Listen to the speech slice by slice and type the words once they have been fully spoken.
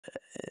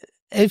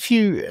if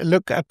you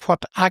look at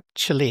what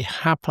actually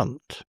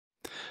happened,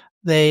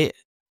 the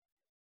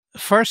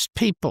first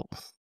people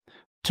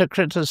to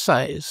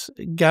criticize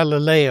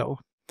Galileo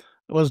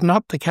was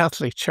not the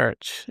Catholic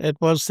Church. It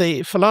was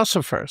the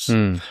philosophers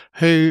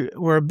who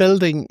were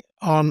building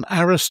on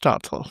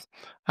Aristotle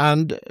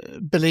and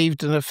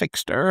believed in a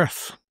fixed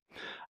earth.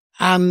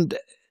 And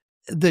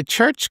the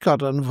church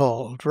got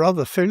involved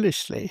rather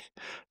foolishly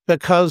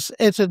because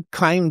it had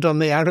climbed on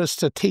the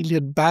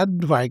Aristotelian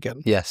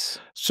bandwagon. Yes.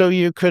 So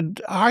you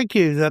could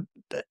argue that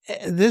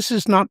this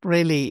is not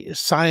really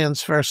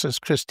science versus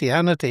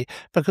Christianity,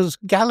 because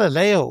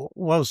Galileo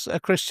was a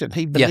Christian.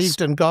 He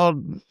believed in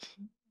God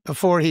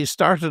before he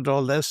started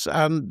all this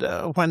and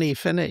when he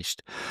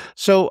finished.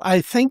 So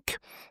I think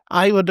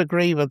I would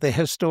agree with the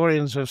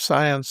historians of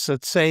science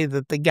that say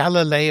that the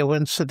Galileo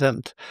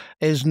incident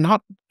is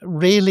not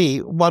really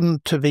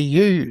one to be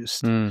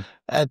used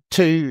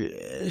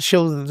to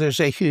show that there's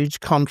a huge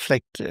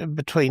conflict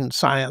between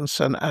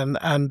science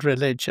and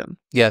religion.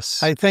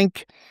 Yes. I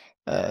think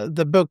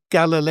the book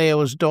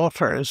Galileo's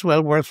Daughter is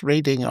well worth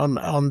reading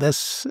on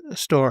this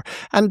story.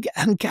 And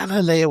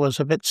Galileo was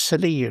a bit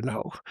silly,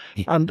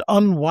 and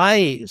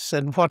unwise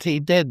in what he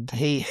did.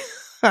 He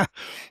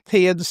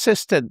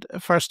insisted,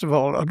 first of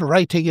all, on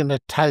writing in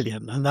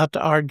Italian, and that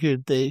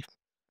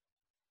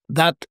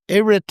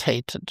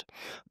irritated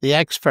the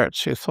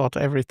experts who thought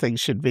everything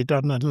should be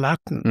done in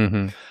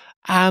Latin.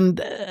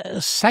 And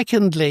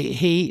secondly,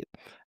 he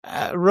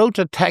wrote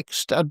a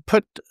text and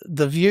put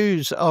the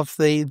views of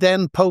the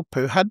then Pope,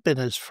 who had been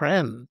his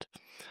friend,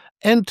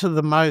 into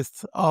the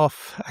mouth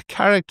of a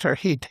character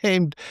he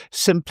named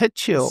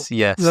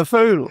Simplicio, the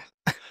Fool.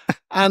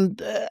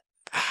 And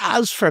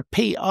as for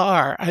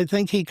PR, I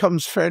think he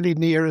comes fairly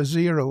near a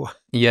zero.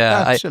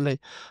 Yeah, actually.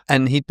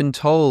 And he'd been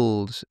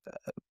told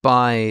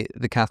by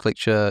the Catholic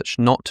Church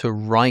not to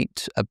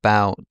write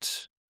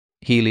about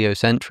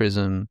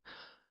heliocentrism,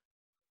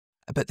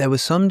 but there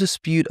was some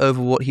dispute over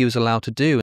what he was allowed to do.